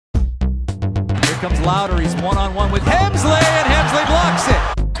comes Louder. He's one-on-one with Hemsley, and Hemsley blocks it.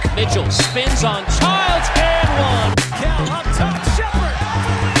 Mitchell spins on Childs and one. Cal up top, Shepherd.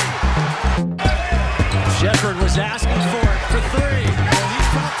 Shepherd was asking for it for three. Well, he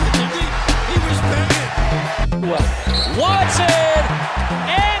felt it, didn't he? He was begging. Well, Watson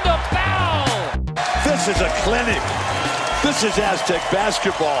and a foul. This is a clinic. This is Aztec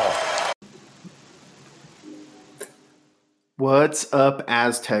basketball. What's up,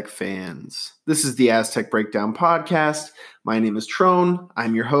 Aztec fans? This is the Aztec Breakdown Podcast. My name is Trone.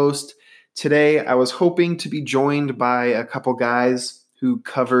 I'm your host. Today, I was hoping to be joined by a couple guys who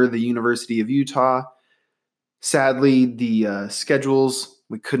cover the University of Utah. Sadly, the schedules,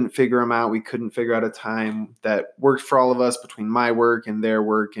 we couldn't figure them out. We couldn't figure out a time that worked for all of us between my work and their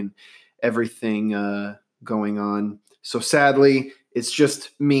work and everything going on. So sadly, it's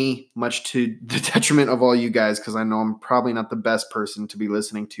just me, much to the detriment of all you guys, because I know I'm probably not the best person to be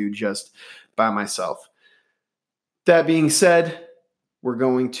listening to just by myself. That being said, we're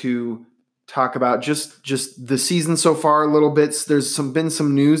going to talk about just the season so far a little bit. There's been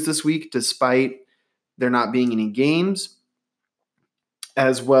some news this week, despite there not being any games,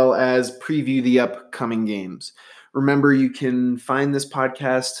 as well as preview the upcoming games. Remember, you can find this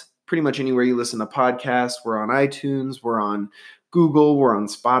podcast pretty much anywhere you listen to podcasts. We're on iTunes, we're on Google, we're on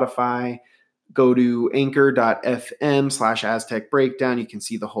Spotify. Go to anchor.fm/Aztec Breakdown. You can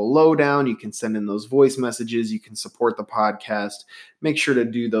see the whole lowdown. You can send in those voice messages. You can support the podcast. Make sure to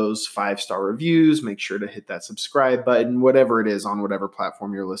do those 5-star reviews. Make sure to hit that subscribe button, whatever it is on whatever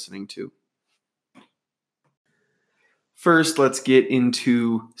platform you're listening to. First, let's get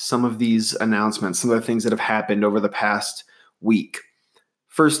into some of these announcements, some of the things that have happened over the past week.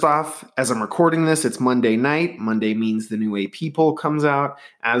 First off, as I'm recording this, it's Monday night. Monday means the new AP poll comes out.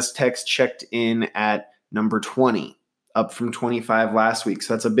 Aztecs checked in at number 20, up from 25 last week.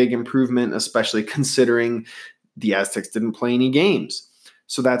 So that's a big improvement, especially considering the Aztecs didn't play any games.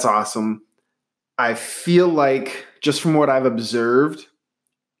 So that's awesome. I feel like, just from what I've observed,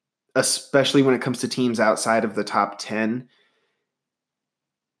 especially when it comes to teams outside of the top 10,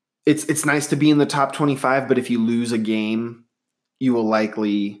 it's nice to be in the top 25, but if you lose a game, you will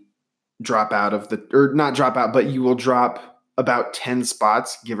likely drop out of not drop out, but you will drop about 10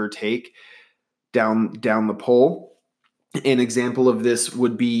 spots, give or take, down the poll. An example of this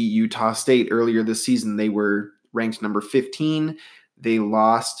would be Utah State earlier this season. They were ranked number 15. They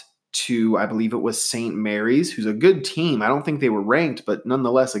lost to, I believe it was St. Mary's, who's a good team. I don't think they were ranked, but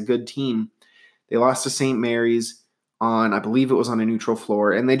nonetheless a good team. They lost to St. Mary's I believe it was on a neutral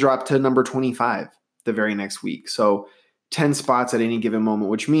floor, and they dropped to number 25 the very next week. So 10 spots at any given moment,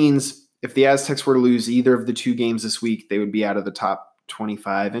 which means if the Aztecs were to lose either of the two games this week, they would be out of the top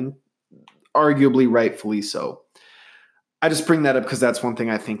 25, and arguably rightfully so. I just bring that up because that's one thing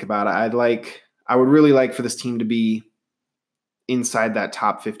I think about. I would really like for this team to be inside that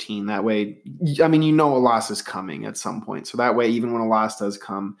top 15. That way, I mean, a loss is coming at some point. So that way, even when a loss does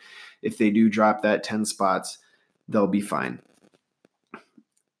come, if they do drop that 10 spots, they'll be fine.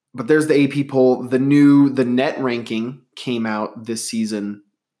 But there's the AP poll. The net ranking came out this season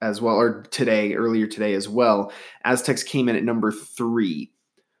as well, or earlier today as well. Aztecs came in at number 3,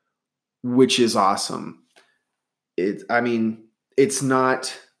 which is awesome. It's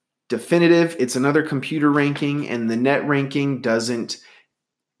not definitive. It's another computer ranking, and the net ranking doesn't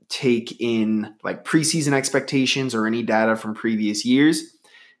take in like preseason expectations or any data from previous years.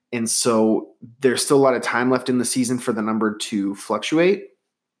 And so there's still a lot of time left in the season for the number to fluctuate.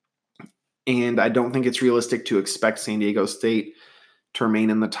 And I don't think it's realistic to expect San Diego State to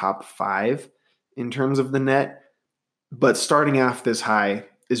remain in the top 5 in terms of the net. But starting off this high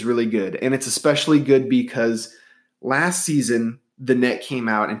is really good. And it's especially good because last season, the net came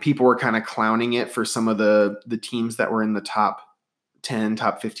out and people were kind of clowning it for some of the teams that were in the top 10,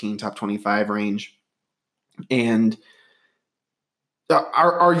 top 15, top 25 range. And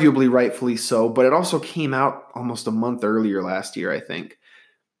arguably rightfully so, but it also came out almost a month earlier last year, I think.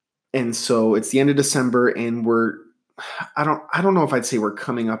 And so it's the end of December, and I don't know if I'd say we're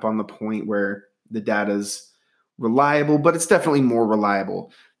coming up on the point where the data's reliable, but it's definitely more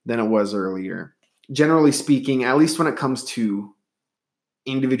reliable than it was earlier. Generally speaking, at least when it comes to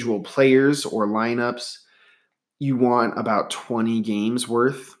individual players or lineups, you want about 20 games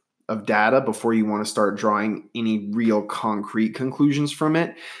worth of data before you want to start drawing any real concrete conclusions from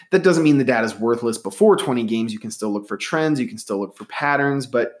it. That doesn't mean the data is worthless before 20 games. You can still look for trends. You can still look for patterns,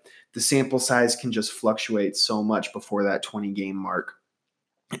 but the sample size can just fluctuate so much before that 20-game mark.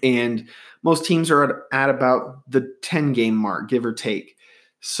 And most teams are at about the 10-game mark, give or take.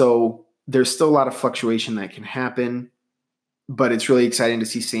 So there's still a lot of fluctuation that can happen. But it's really exciting to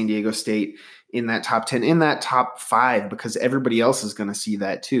see San Diego State in that top 10, in that top 5, because everybody else is going to see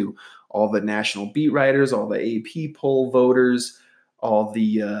that too. All the national beat writers, all the AP poll voters, all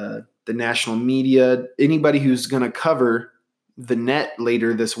the national media, anybody who's going to cover the net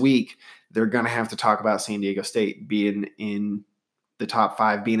later this week, they're going to have to talk about San Diego State being in the top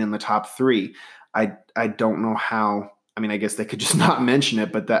 5, being in the top 3. I don't know how. I mean, I guess they could just not mention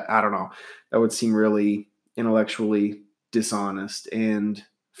it, but that, I don't know. That would seem really intellectually dishonest. And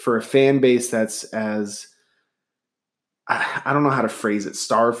for a fan base that's as, I don't know how to phrase it,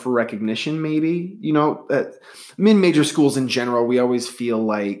 starved for recognition, maybe, mid-major schools in general, we always feel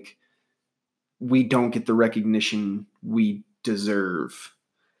like we don't get the recognition we deserve,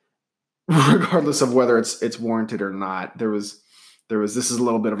 regardless of whether it's warranted or not. This is a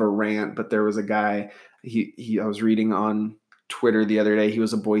little bit of a rant, but there was a guy, I was reading on Twitter the other day, he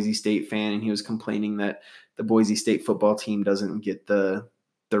was a Boise State fan, and he was complaining that the Boise State football team doesn't get the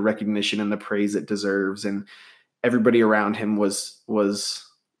recognition and the praise it deserves. And everybody around him was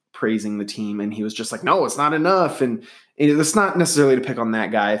praising the team, and he was just like, no, it's not enough. And it's not necessarily to pick on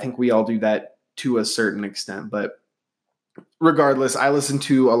that guy. I think we all do that to a certain extent. But regardless, I listen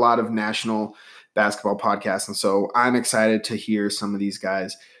to a lot of national basketball podcasts, and so I'm excited to hear some of these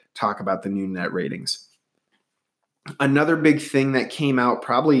guys talk about the new net ratings. Another big thing that came out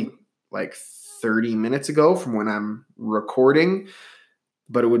probably like 30 minutes ago from when I'm recording,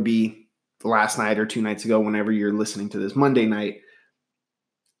 but it would be last night or 2 nights ago, whenever you're listening to this, Monday night,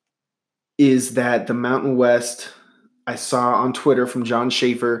 is that the Mountain West, I saw on Twitter from John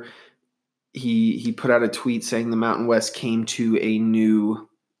Schaefer, he put out a tweet saying the Mountain West came to a new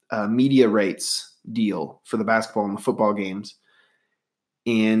media rights deal for the basketball and the football games.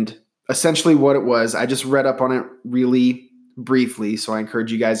 And essentially what it was, I just read up on it really briefly, so I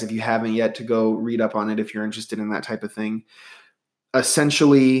encourage you guys, if you haven't yet, to go read up on it if you're interested in that type of thing.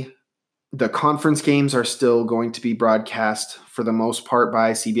 Essentially, the conference games are still going to be broadcast for the most part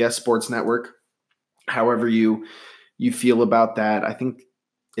by CBS Sports Network. However you feel about that, I think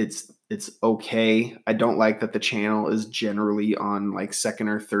it's okay. I don't like that the channel is generally on like second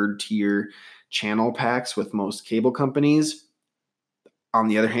or third tier channel packs with most cable companies. On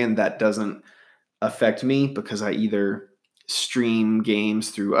the other hand, that doesn't affect me because I either stream games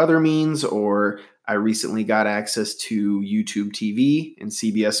through other means, or I recently got access to YouTube TV, and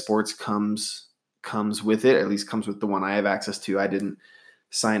CBS Sports comes with it, at least comes with the one I have access to. I didn't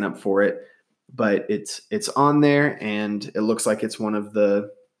sign up for it, but it's on there, and it looks like it's one of the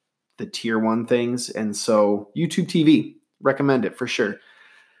tier 1 things. And so YouTube TV, recommend it for sure.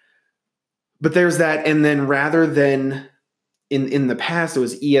 But there's that. And then rather than in the past, it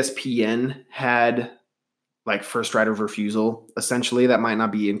was ESPN had like first right of refusal. Essentially, that might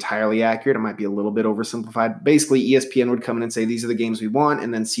not be entirely accurate. It might be a little bit oversimplified. Basically, ESPN would come in and say, these are the games we want,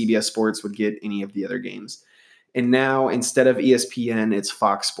 and then CBS Sports would get any of the other games. And now, instead of ESPN, it's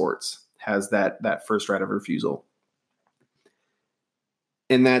Fox Sports has that first right of refusal.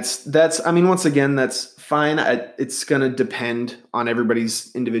 And that's I mean, once again, that's fine. It's going to depend on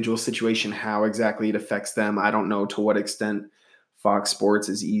everybody's individual situation, how exactly it affects them. I don't know to what extent Fox Sports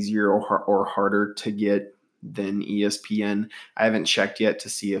is easier or harder to get than ESPN. I haven't checked yet to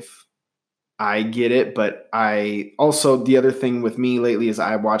see if I get it, but I also, the other thing with me lately is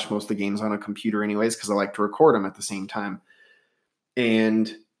I watch most of the games on a computer anyways, because I like to record them at the same time.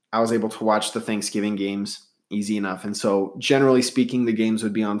 And I was able to watch the Thanksgiving games easy enough. And so generally speaking, the games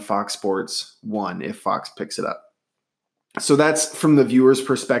would be on Fox Sports 1 if Fox picks it up. So that's from the viewer's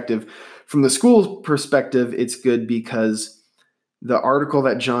perspective. From the school's perspective, it's good because the article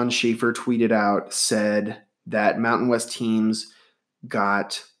that John Schaefer tweeted out said that Mountain West teams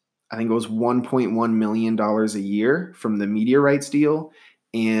got, I think it was $1.1 million a year from the media rights deal.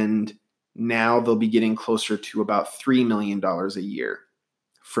 And now they'll be getting closer to about $3 million a year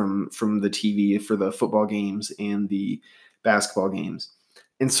from the TV for the football games and the basketball games.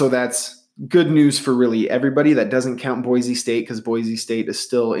 And so that's good news for really everybody. That doesn't count Boise State, because Boise State is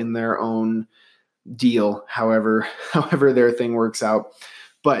still in their own deal, however their thing works out.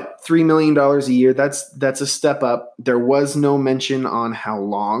 But $3 million a year, that's a step up. There was no mention on how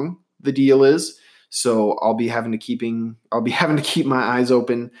long the deal is, so I'll be having to keep my eyes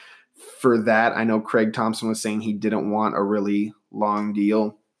open for that. I know Craig Thompson was saying he didn't want a really long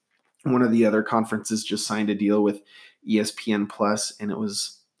deal. One of the other conferences just signed a deal with ESPN Plus, and it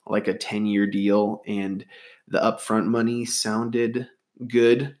was like a 10-year deal, and the upfront money sounded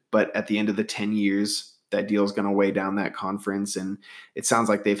good, but at the end of the 10 years, that deal is going to weigh down that conference. And it sounds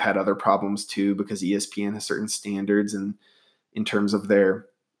like they've had other problems too, because ESPN has certain standards and in terms of their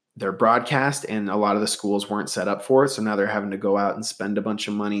their broadcast, and a lot of the schools weren't set up for it. So now they're having to go out and spend a bunch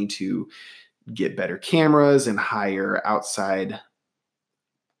of money to get better cameras and hire outside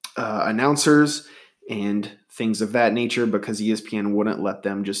announcers and things of that nature, because ESPN wouldn't let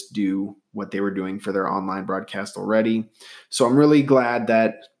them just do what they were doing for their online broadcast already. So I'm really glad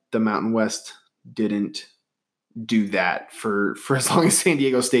that the Mountain West didn't do that for as long as San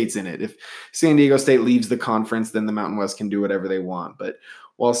Diego State's in it. If San Diego State leaves the conference, then the Mountain West can do whatever they want. But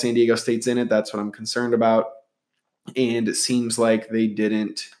while San Diego State's in it, that's what I'm concerned about. And it seems like they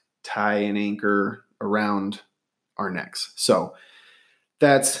didn't tie an anchor around our necks. So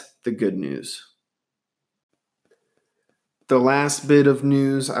that's the good news. The last bit of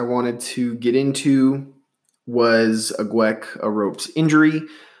news I wanted to get into was Aguek Arop's injury.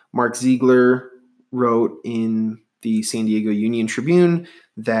 Mark Ziegler wrote in the San Diego Union Tribune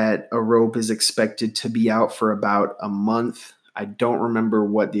that Arop is expected to be out for about a month. I don't remember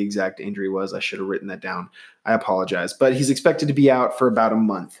what the exact injury was. I should have written that down. I apologize. But he's expected to be out for about a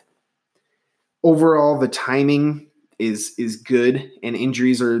month. Overall, the timing is good, and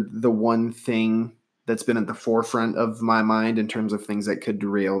injuries are the one thing that's been at the forefront of my mind in terms of things that could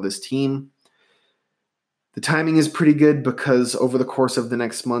derail this team. The timing is pretty good because over the course of the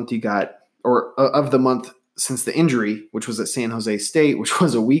next month, of the month since the injury, which was at San Jose State, which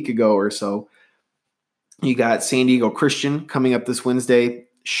was a week ago or so, you got San Diego Christian coming up this Wednesday.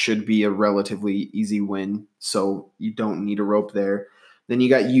 Should be a relatively easy win, so you don't need Arop there. Then you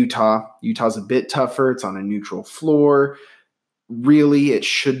got Utah. Utah's a bit tougher. It's on a neutral floor. Really, it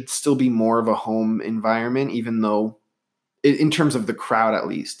should still be more of a home environment, even though, in terms of the crowd at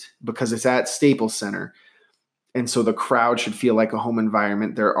least, because it's at Staples Center. And so the crowd should feel like a home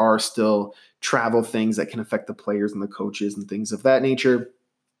environment. There are still travel things that can affect the players and the coaches and things of that nature.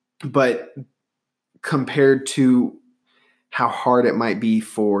 But compared to how hard it might be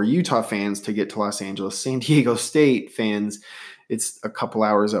for Utah fans to get to Los Angeles, San Diego State fans, it's a couple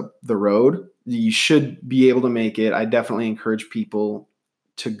hours up the road. You should be able to make it. I definitely encourage people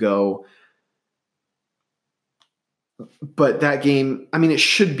to go. But that game, I mean, it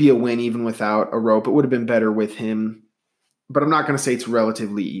should be a win even without Arop. It would have been better with him. But I'm not going to say it's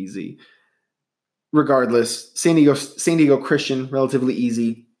relatively easy. Regardless, San Diego Christian, relatively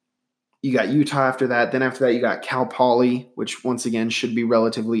easy. You got Utah after that. Then after that, you got Cal Poly, which once again should be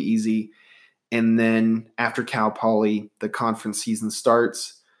relatively easy. And then after Cal Poly, the conference season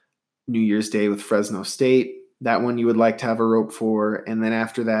starts. New Year's Day with Fresno State. That one you would like to have Arop for. And then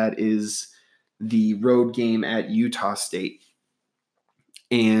after that is the road game at Utah State.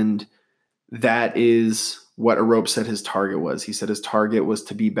 And that is what Arop said his target was. He said his target was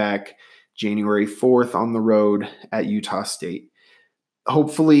to be back January 4th on the road at Utah State.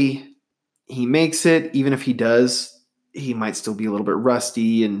 Hopefully he makes it. Even if he does, he might still be a little bit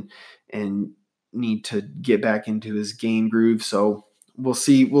rusty and need to get back into his game groove. So we'll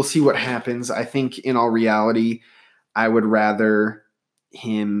see what happens. I think in all reality, I would rather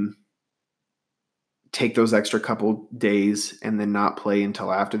him take those extra couple days and then not play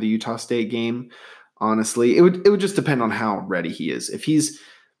until after the Utah State game. Honestly, it would just depend on how ready he is. If he's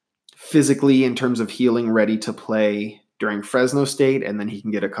physically, in terms of healing, ready to play during Fresno State, and then he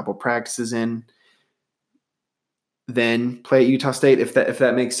can get a couple practices in, then play at Utah State, if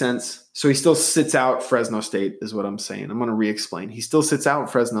that makes sense. So he still sits out Fresno State is what I'm saying. I'm going to re-explain. He still sits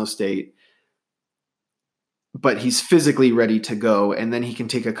out Fresno State, but he's physically ready to go, and then he can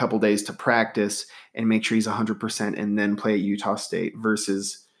take a couple days to practice and make sure he's 100% and then play at Utah State,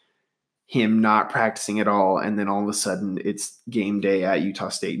 versus him not practicing at all, and then all of a sudden it's game day at Utah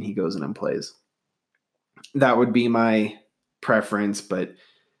State and he goes in and plays. That would be my preference, but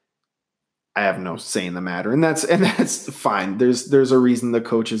I have no say in the matter, and that's fine. There's a reason the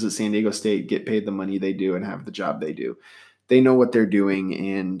coaches at San Diego State get paid the money they do and have the job they do. They know what they're doing,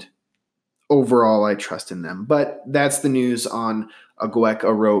 and overall, I trust in them. But that's the news on Aguek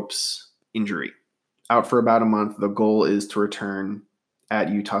Arop's injury. Out for about a month. The goal is to return at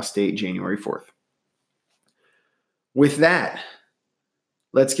Utah State January 4th. With that,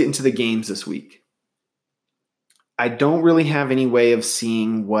 let's get into the games this week. I don't really have any way of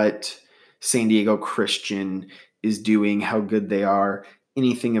seeing what San Diego Christian is doing, how good they are,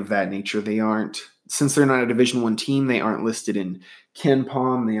 anything of that nature. They aren't, since they're not a Division I team, they aren't listed in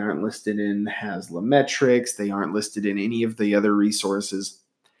KenPom, they aren't listed in Haslametrics, they aren't listed in any of the other resources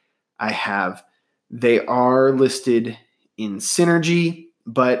I have. They are listed in Synergy,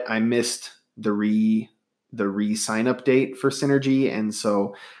 but I missed the re-sign up date for Synergy, and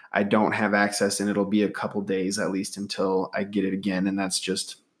so I don't have access, and it'll be a couple days at least until I get it again, and that's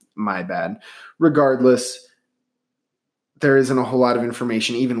just my bad. Regardless, there isn't a whole lot of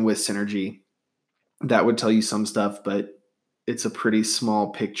information, even with Synergy, that would tell you some stuff, but it's a pretty small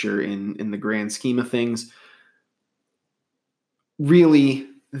picture in the grand scheme of things. Really,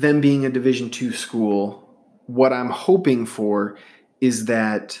 them being a Division II school, what I'm hoping for is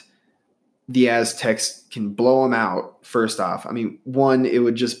that the Aztecs can blow them out, first off. I mean, one, it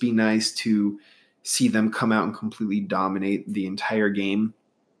would just be nice to see them come out and completely dominate the entire game.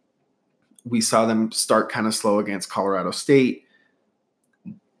 We saw them start kind of slow against Colorado State,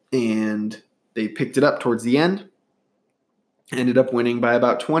 and they picked it up towards the end, ended up winning by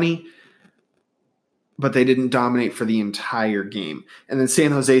about 20, but they didn't dominate for the entire game. And then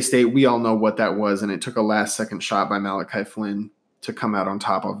San Jose State, we all know what that was, and it took a last-second shot by Malachi Flynn to come out on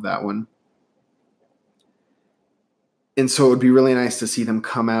top of that one. And so it would be really nice to see them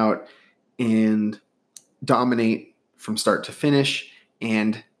come out and dominate from start to finish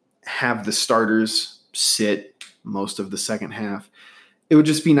and have the starters sit most of the second half. It would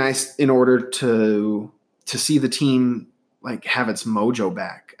just be nice in order to see the team like have its mojo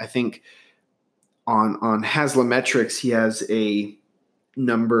back. I think on Haslametrics, he has a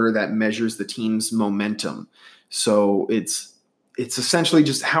number that measures the team's momentum. So it's essentially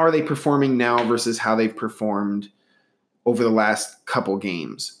just how are they performing now versus how they've performed over the last couple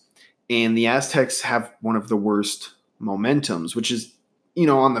games. And the Aztecs have one of the worst momentums, which is,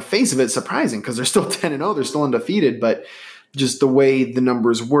 on the face of it, surprising because they're still 10-0, they're still undefeated, but just the way the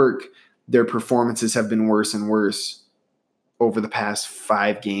numbers work, their performances have been worse and worse over the past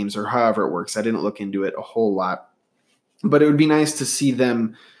 5 games or however it works. I didn't look into it a whole lot, but it would be nice to see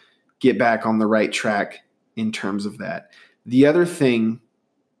them get back on the right track in terms of that. The other thing,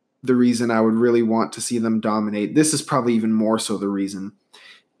 the reason I would really want to see them dominate, this is probably even more so the reason,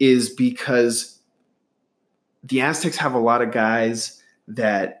 is because the Aztecs have a lot of guys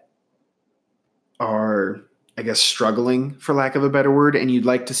that are, I guess, struggling, for lack of a better word, and you'd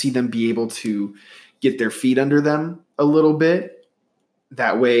like to see them be able to get their feet under them a little bit.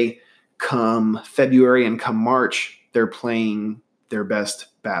 That way, come February and come March, they're playing their best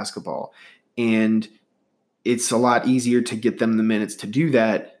basketball. And it's a lot easier to get them the minutes to do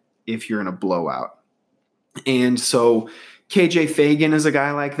that if you're in a blowout. And so KJ Fagan is a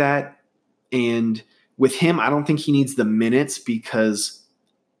guy like that. And with him, I don't think he needs the minutes because,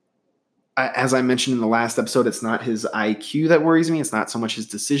 as I mentioned in the last episode, it's not his IQ that worries me. It's not so much his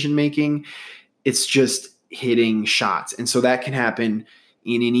decision-making. It's just hitting shots. And so that can happen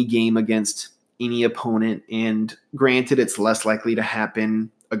in any game against any opponent. And granted, it's less likely to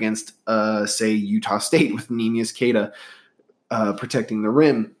happen against, say, Utah State with Ninius Keita protecting the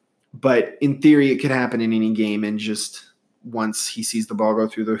rim. But in theory, it could happen in any game. And just once he sees the ball go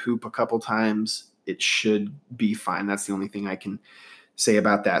through the hoop a couple times, it should be fine. That's the only thing I can say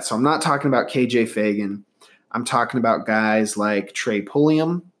about that. So I'm not talking about KJ Fagan. I'm talking about guys like Trey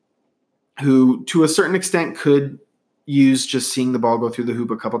Pulliam, who to a certain extent could use just seeing the ball go through the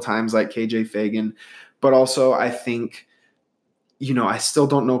hoop a couple times like KJ Fagan. But also I think, I still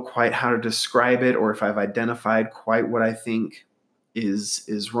don't know quite how to describe it or if I've identified quite what I think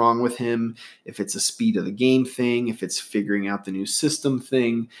is wrong with him, if it's a speed of the game thing, if it's figuring out the new system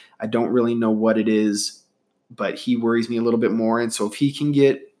thing. I don't really know what it is, but he worries me a little bit more. And so if he can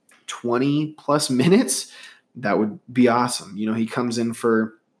get 20 plus minutes, that would be awesome. He comes in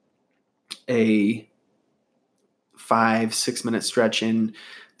for a 5-6 minute stretch in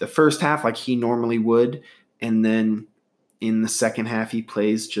the first half like he normally would, and then in the second half he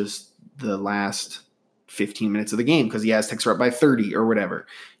plays just the last 15 minutes of the game because the Aztecs are up by 30 or whatever,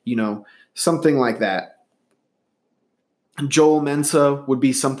 something like that. Joel Mensah would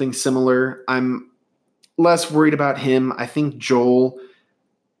be something similar. I'm less worried about him. I think Joel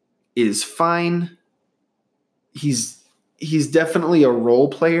is fine. He's definitely a role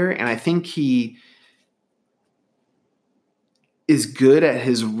player, and I think he is good at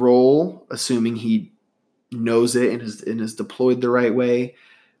his role, assuming he knows it and is deployed the right way.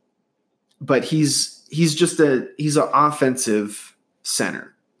 But he's an offensive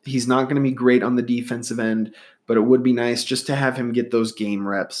center. He's not going to be great on the defensive end, but it would be nice just to have him get those game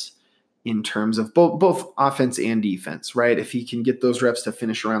reps in terms of both offense and defense, right? If he can get those reps to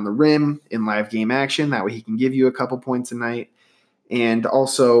finish around the rim in live game action, that way he can give you a couple points a night. And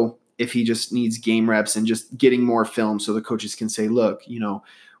also if he just needs game reps and just getting more film so the coaches can say, look,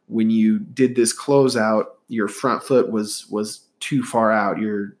 when you did this closeout, your front foot was too far out.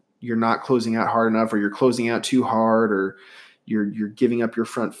 You're not closing out hard enough, or you're closing out too hard, or you're giving up your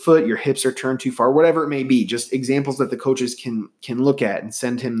front foot, your hips are turned too far, whatever it may be. Just examples that the coaches can look at and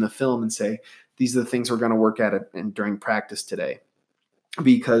send him the film and say, these are the things we're going to work at during practice today.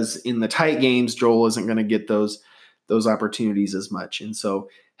 Because in the tight games, Joel isn't going to get those those opportunities as much. And so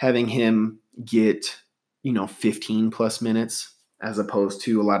having him get, 15 plus minutes as opposed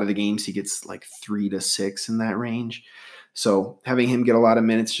to a lot of the games he gets like 3 to 6 in that range. So having him get a lot of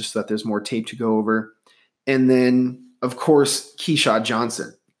minutes just so that there's more tape to go over. And then, of course, Keyshawn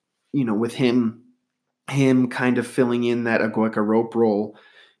Johnson, with him kind of filling in that Agueka rope role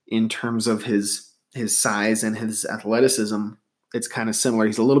in terms of his size and his athleticism. It's kind of similar.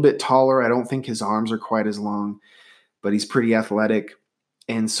 He's a little bit taller. I don't think his arms are quite as long, but he's pretty athletic.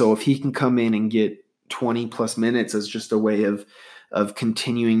 And so if he can come in and get 20 plus minutes as just a way of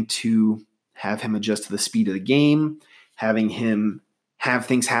continuing to have him adjust to the speed of the game, having him have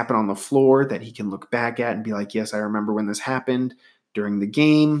things happen on the floor that he can look back at and be like, yes, I remember when this happened during the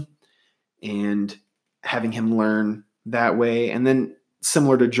game, and having him learn that way. And then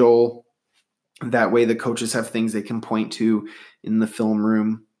similar to Joel, that way the coaches have things they can point to in the film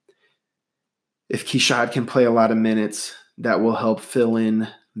room. If Keshad can play a lot of minutes, that will help fill in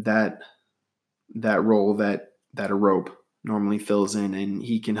that role that Arop normally fills in, and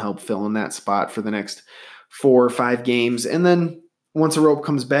he can help fill in that spot for the next 4 or 5 games. And then once Arop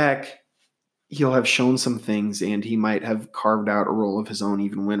comes back, he'll have shown some things, and he might have carved out a role of his own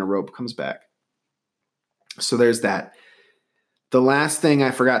even when Arop comes back. So there's that. The last thing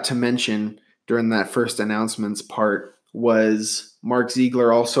I forgot to mention during that first announcements part was Mark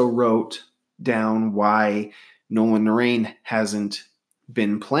Ziegler also wrote down why Nolan Narain hasn't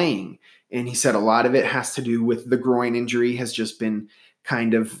been playing. And he said a lot of it has to do with the groin injury has just been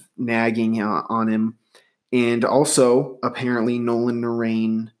kind of nagging on him. And also, apparently, Nolan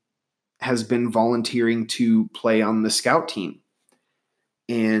Narain has been volunteering to play on the scout team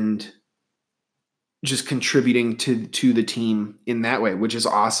and just contributing to the team in that way, which is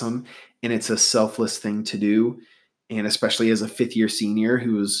awesome. And it's a selfless thing to do. And especially as a fifth-year senior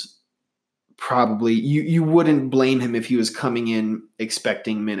who's probably, you wouldn't blame him if he was coming in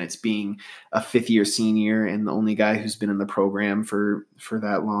expecting minutes, being a fifth-year senior and the only guy who's been in the program for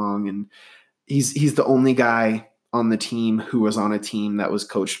that long. And he's the only guy on the team who was on a team that was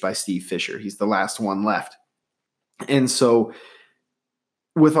coached by Steve Fisher. He's the last one left. And so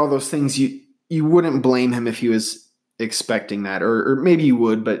with all those things, you wouldn't blame him if he was expecting that, or maybe you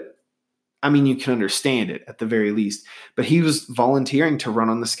would, but I mean, you can understand it at the very least. But he was volunteering to run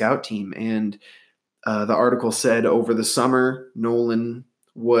on the scout team. And the article said over the summer, Nolan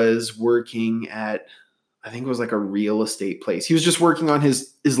was working at, I think it was like a real estate place. He was just working on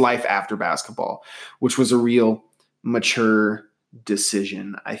his life after basketball, which was a real mature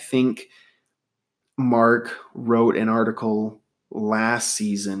decision. I think Mark wrote an article last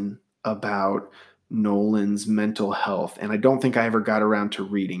season about Nolan's mental health, and I don't think I ever got around to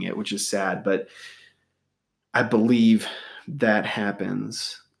reading it, which is sad, but I believe that happened.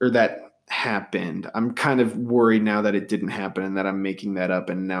 I'm kind of worried now that it didn't happen and that I'm making that up,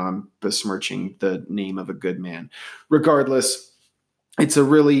 and now I'm besmirching the name of a good man. Regardless, it's a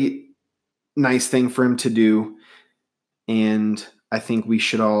really nice thing for him to do, and I think we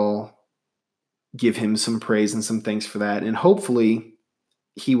should all give him some praise and some thanks for that, and hopefully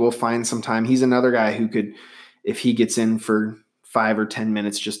he will find some time. He's another guy who could, if he gets in for 5 or 10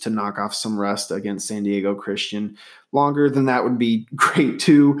 minutes just to knock off some rust against San Diego Christian, longer than that would be great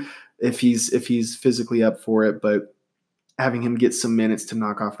too, if he's physically up for it. But having him get some minutes to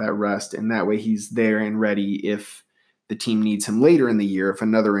knock off that rust, and that way he's there and ready if the team needs him later in the year, if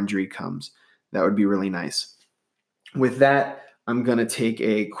another injury comes, that would be really nice. With that, I'm going to take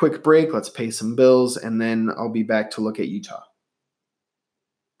a quick break. Let's pay some bills, and then I'll be back to look at Utah.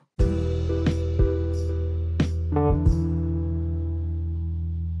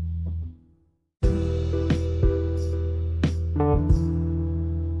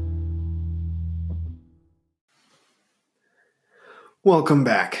 Welcome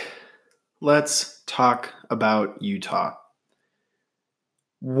back. Let's talk about Utah.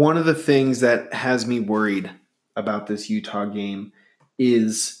 One of the things that has me worried about this Utah game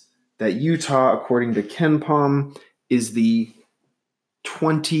is that Utah, according to KenPom, is the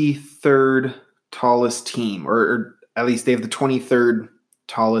 23rd tallest team, or at least they have the 23rd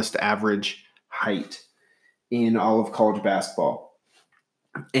tallest average height in all of college basketball.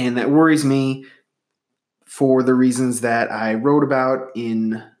 And that worries me for the reasons that I wrote about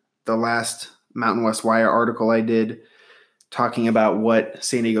in the last Mountain West Wire article I did, talking about what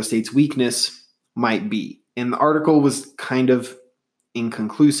San Diego State's weakness might be. And the article was kind of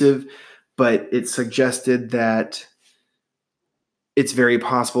inconclusive, but it suggested that it's very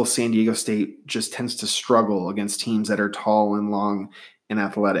possible San Diego State just tends to struggle against teams that are tall and long and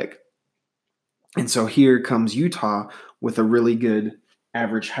athletic. And so here comes Utah with a really good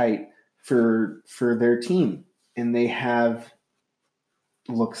average height for their team. and they have,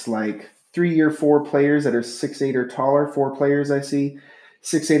 looks like 3 or 4 players that are 6'8" or taller. 4 players I see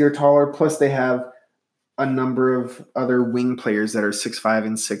 6'8" or taller. Plus they have a number of other wing players that are 6'5"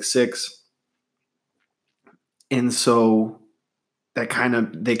 and 6'6". And so they kind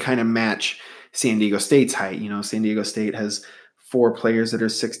of match San Diego State's height. You know, San Diego State has 4 players that are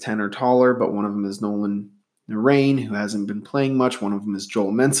 6'10" or taller, but one of them is Nolan Narain, who hasn't been playing much. One of them is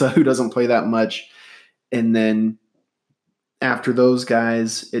Joel Mensah, who doesn't play that much. And then after those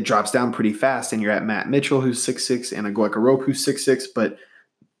guys, it drops down pretty fast, and you're at Matt Mitchell, who's 6'6", and Aguek Arop, who's 6'6", but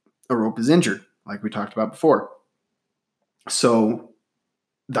Arop is injured, like we talked about before. So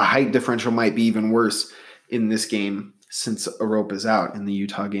the height differential might be even worse in this game since Arop is out in the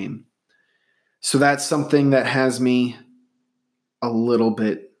Utah game. So that's something that has me a little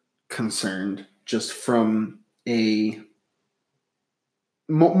bit concerned, just from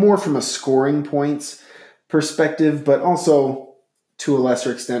more from a scoring points perspective, but also to a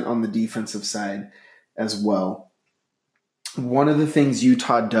lesser extent on the defensive side as well. One of the things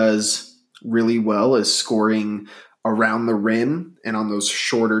Utah does really well is scoring around the rim and on those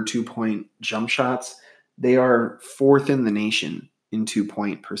shorter 2-point jump shots. They are 4th in the nation in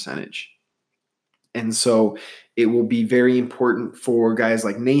 2-point percentage. And so it will be very important for guys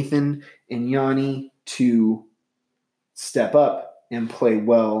like Nathan and Yanni to step up and play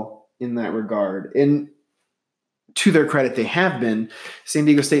well in that regard. And to their credit, they have been. San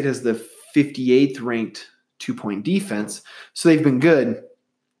Diego State has the 58th ranked 2-point defense, so they've been good,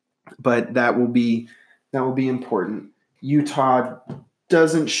 but that will be important. Utah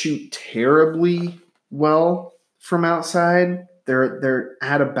doesn't shoot terribly well from outside. They're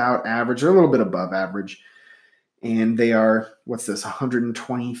at about average. They're a little bit above average, and they are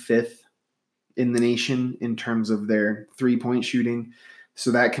 125th in the nation in terms of their 3-point shooting.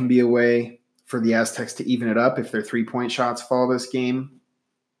 So that can be a way for the Aztecs to even it up if their 3-point shots fall this game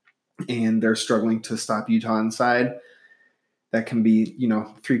and they're struggling to stop Utah inside. That can be,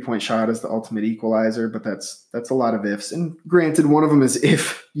 3-point shot is the ultimate equalizer, but that's a lot of ifs. And granted, one of them is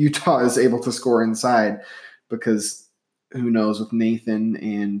if Utah is able to score inside, because who knows with Nathan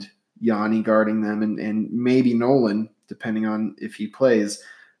and Yanni guarding them and maybe Nolan, depending on if he plays,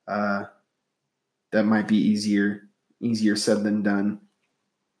 that might be easier said than done.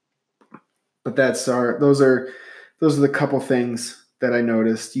 But those are the couple things that I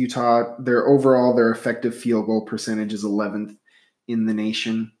noticed. Utah, their effective field goal percentage is 11th in the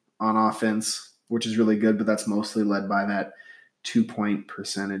nation on offense, which is really good, but that's mostly led by that 2-point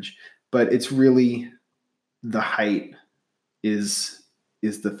percentage. But it's really the height is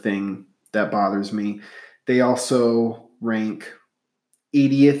the thing that bothers me. They also rank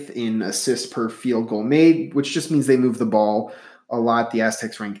 80th in assists per field goal made, which just means they move the ball a lot. The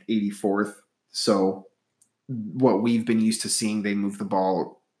Aztecs rank 84th. So what we've been used to seeing, they move the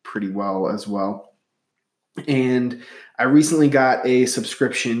ball pretty well as well. And I recently got a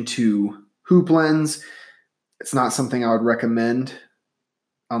subscription to Hoop Lens. It's not something I would recommend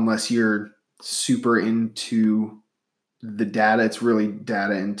unless you're super into the data. It's really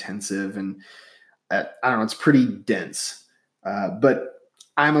data intensive, and I don't know, it's pretty dense. But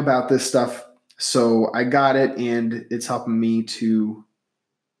I'm about this stuff, so I got it, and it's helping me to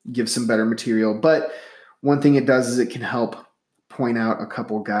give some better material. But one thing it does is it can help point out a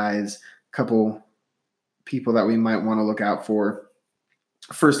couple people that we might want to look out for.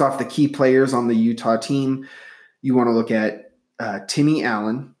 First off, the key players on the Utah team, you want to look at Timmy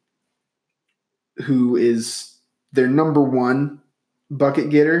Allen, who is their number 1 bucket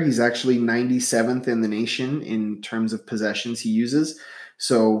getter. He's actually 97th in the nation in terms of possessions he uses.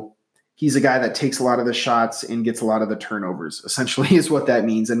 So he's a guy that takes a lot of the shots and gets a lot of the turnovers, essentially is what that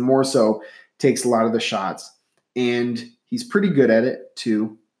means, and more so takes a lot of the shots. And he's pretty good at it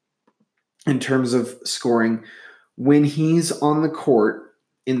too in terms of scoring. When he's on the court,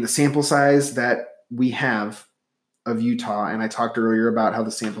 in the sample size that we have of Utah, and I talked earlier about how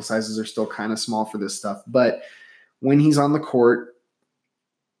the sample sizes are still kind of small for this stuff, but when he's on the court,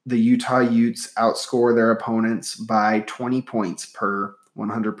 the Utah Utes outscore their opponents by 20 points per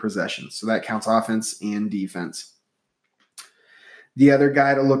 100 possessions. So that counts offense and defense. The other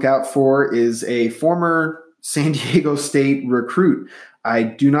guy to look out for is a former San Diego State recruit. I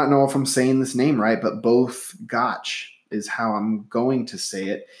do not know if I'm saying this name right, but Both Gotch is how I'm going to say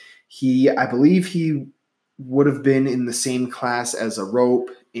it. I believe he would have been in the same class as Arop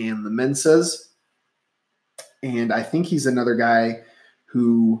and the Mensahs. And I think he's another guy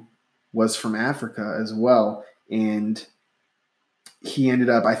who was from Africa as well. And he ended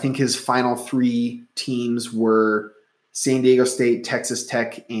up, I think his final 3 teams were San Diego State, Texas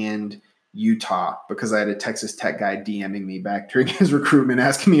Tech, and Utah because I had a Texas Tech guy DMing me back during his recruitment,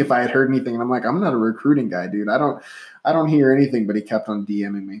 asking me if I had heard anything. And I'm like, I'm not a recruiting guy, dude. I don't hear anything, but he kept on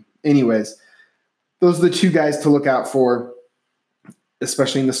DMing me. Anyways, those are the two guys to look out for,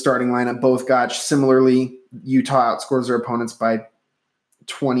 especially in the starting lineup. Both Gotch. Similarly, Utah outscores their opponents by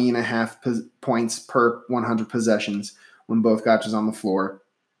 20.5 points per 100 possessions when both Gotch is on the floor.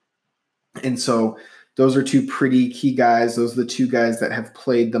 And so those are two pretty key guys. Those are the two guys that have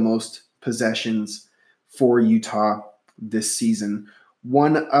played the most possessions for Utah this season.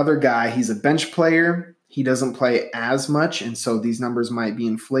 One other guy, he's a bench player. He doesn't play as much, and so these numbers might be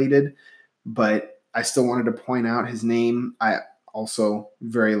inflated, but I still wanted to point out his name. I also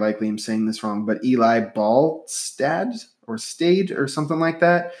very likely am saying this wrong, but Eli Ballstad or Stade or something like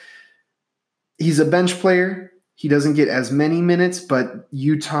that. He's a bench player. He doesn't get as many minutes, but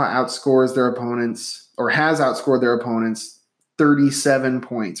Utah outscores their opponents or has outscored their opponents 37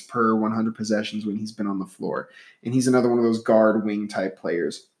 points per 100 possessions when he's been on the floor. And he's another one of those guard wing type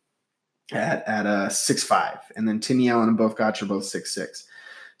players at 6'5". And then Timmy Allen and both Gotch are both 6'6".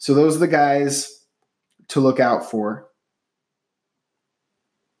 So those are the guys to look out for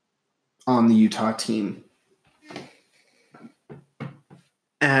on the Utah team.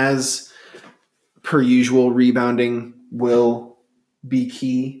 As per usual, rebounding will be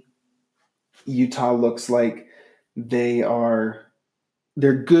key. Utah looks like they're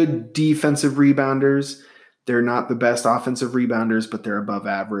good defensive rebounders. They're not the best offensive rebounders, but they're above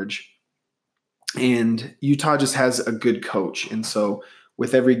average. And Utah just has a good coach. And so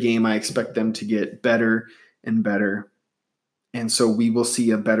with every game, I expect them to get better and better. And so we will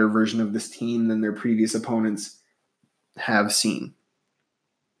see a better version of this team than their previous opponents have seen.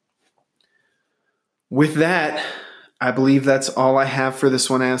 With that, I believe that's all I have for this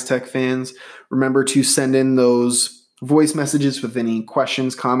one, Aztec fans. Remember to send in those voice messages with any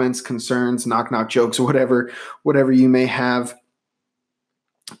questions, comments, concerns, knock-knock jokes, whatever you may have.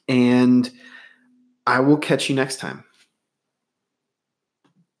 And I will catch you next time.